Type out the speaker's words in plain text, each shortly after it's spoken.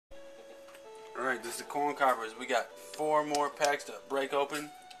Alright, this is the corn coppers. We got 4 more packs to break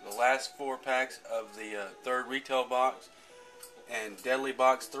open. The last 4 packs of the third retail box. And Deadly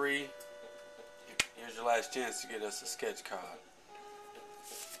Box 3. Here's your last chance to get us a sketch card.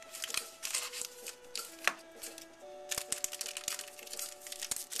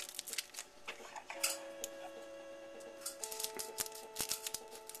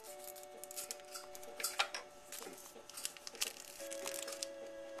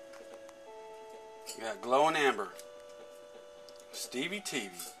 We got Glowing Amber, Stevie TV,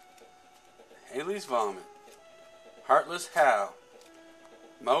 Haley's Vomit, Heartless Hal,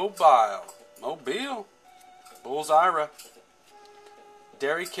 Mobile, Bull's Ira,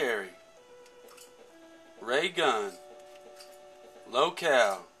 Derry Carey, Ray Gunn,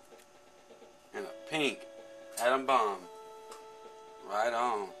 Locale, and a pink Atom Bomb. Right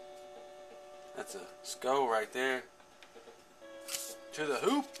on. That's a skull right there. To the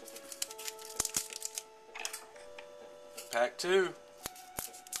hoop. Pack 2.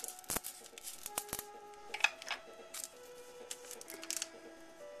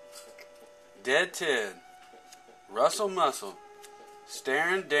 Dead Ted, Russell Muscle,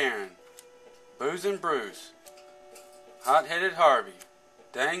 Starin' Darren, Boozin' Bruce, Hot-Headed Harvey,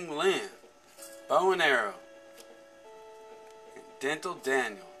 Dang Lynn, Bow and Arrow, and Dental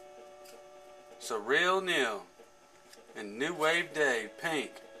Daniel, Surreal Neil, and New Wave Dave,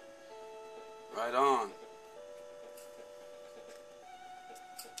 Pink. Right on.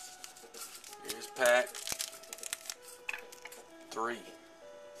 Here's pack 3.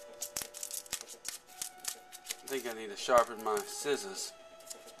 I think I need to sharpen my scissors.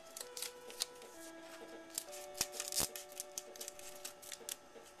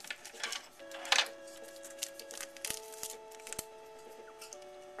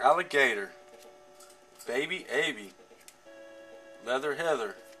 Alligator, Baby Avy, Leather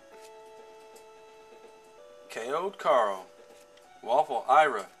Heather, KO'd Carl, Waffle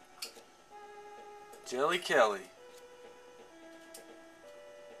Ira, Jelly Kelly.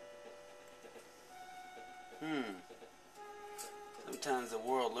 Sometimes the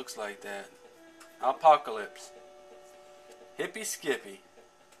world looks like that. Apocalypse, Hippie Skippy,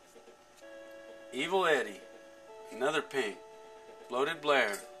 Evil Eddie, another pink, Bloated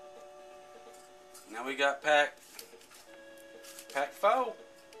Blair. Now we got pack 4.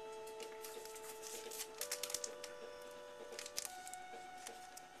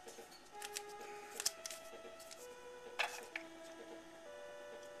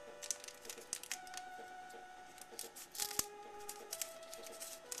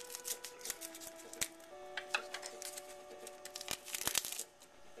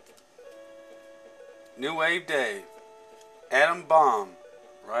 New Wave Dave, Atom Bomb,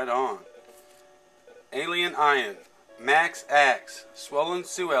 right on. Alien Iron, Max Axe, Swollen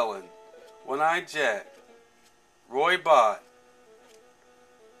Sue Ellen, One-Eyed Jack, Roy Bott,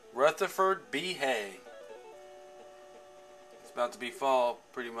 Rutherford B. Hay. It's about to be fall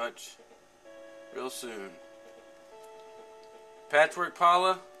pretty much real soon. Patchwork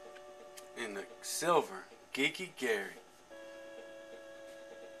Paula, and the silver Geeky Gary.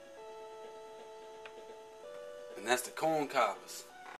 And that's the corn coppers.